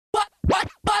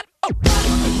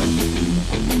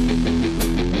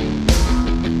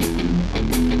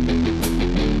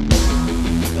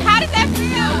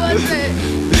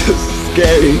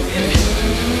scary.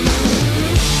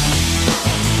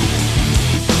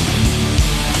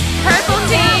 Purple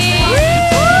team!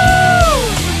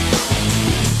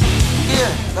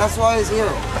 Here, that's why he's here.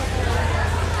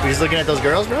 You're just looking at those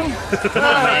girls, bro? Come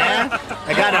on, man.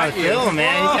 I got it on film,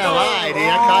 man. You can't lie, dude.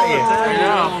 I caught you. I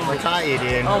know. I caught you,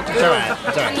 dude. It's alright.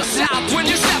 It's alright. When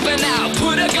you're stepping out,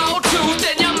 put a gold tooth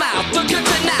in your mouth. Look at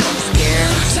the now.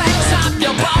 Tank top,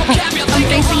 your ball cap, you're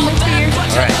thinking all that.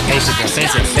 Alright, face it,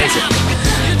 face it, face it.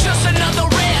 You're just another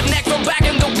redneck from back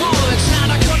in the woods.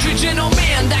 Not a country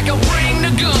gentleman that can bring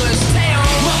the goods. Damn,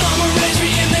 my mama raised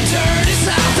me in the dirty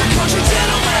south. A country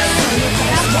gentleman.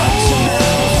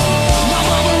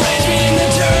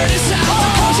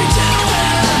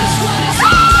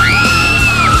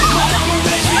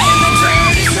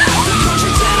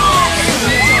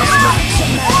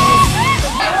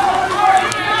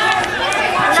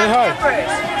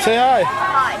 Say hi.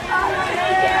 Hi.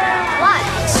 What?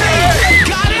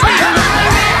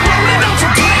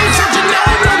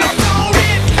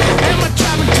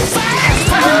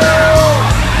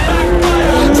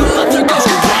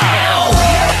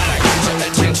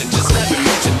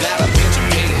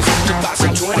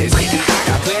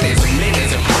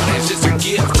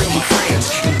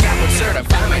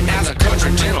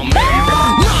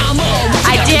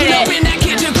 I did it.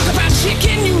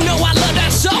 You know I love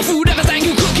that soul food. Everything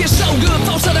you cook is so good.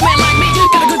 Folks of the man like me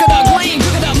gotta cook it up clean,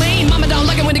 cook it up mean. Mama don't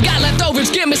like it when you got leftovers.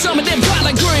 Give me some of them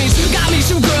collard greens. Got me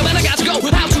some girl and I got to go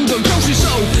out to the grocery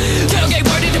store. Tailgate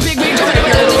word in the big big joint.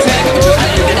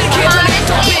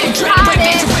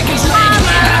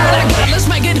 Let's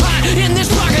make it hot in this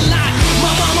parking lot.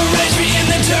 My mama raised me in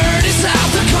the dirty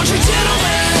south. The country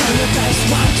gentleman. Best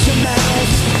watch your mouth.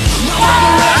 My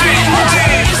mama raised me in the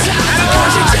dirty south. The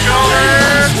country gentleman.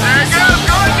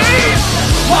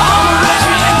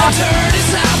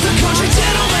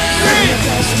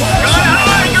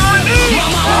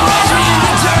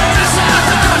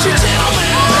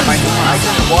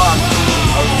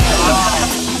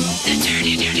 The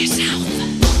dirty, dirty south.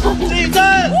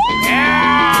 Jesus!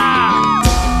 Yeah!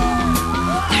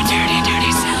 The dirty,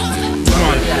 dirty south. Come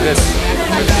on, this.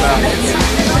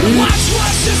 Watch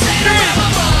what you say to my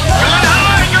mama. Run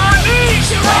hard, your knees!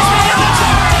 She raised me in the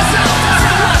dirty south.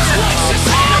 Watch what you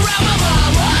say to my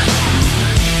mama.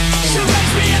 She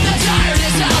raised me in the dirty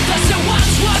south. I said,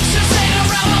 watch what you say to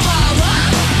my mama.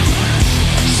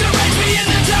 She raised me in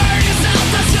the dirty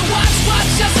south. I said, watch what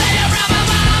you say to my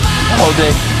mama. All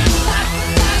day.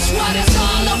 That's what it's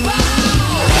all about.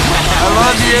 I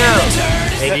love you.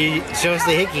 Hey, dude, show us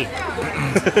the hickey.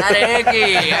 That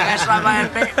hickey. That's why my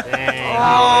face. Dang.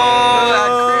 Oh, that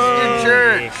Christian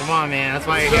shirt. Hey, come on, man. That's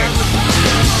why you're here.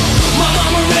 My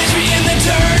mama raised me in the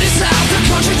dirty south. The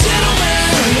country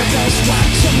gentleman. The best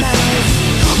watch your mouth.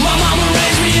 My mama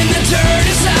raised me in the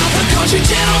dirty south. The country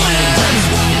gentleman. That's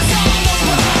what it's all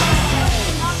about.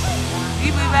 Do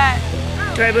you believe that?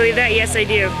 Do I believe that? Yes, I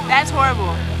do. That's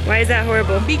horrible. Why is that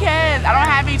horrible? Because I don't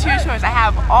have any cheer shorts. I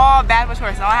have all basketball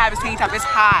shorts. And all I have is tank top. It's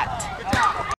hot.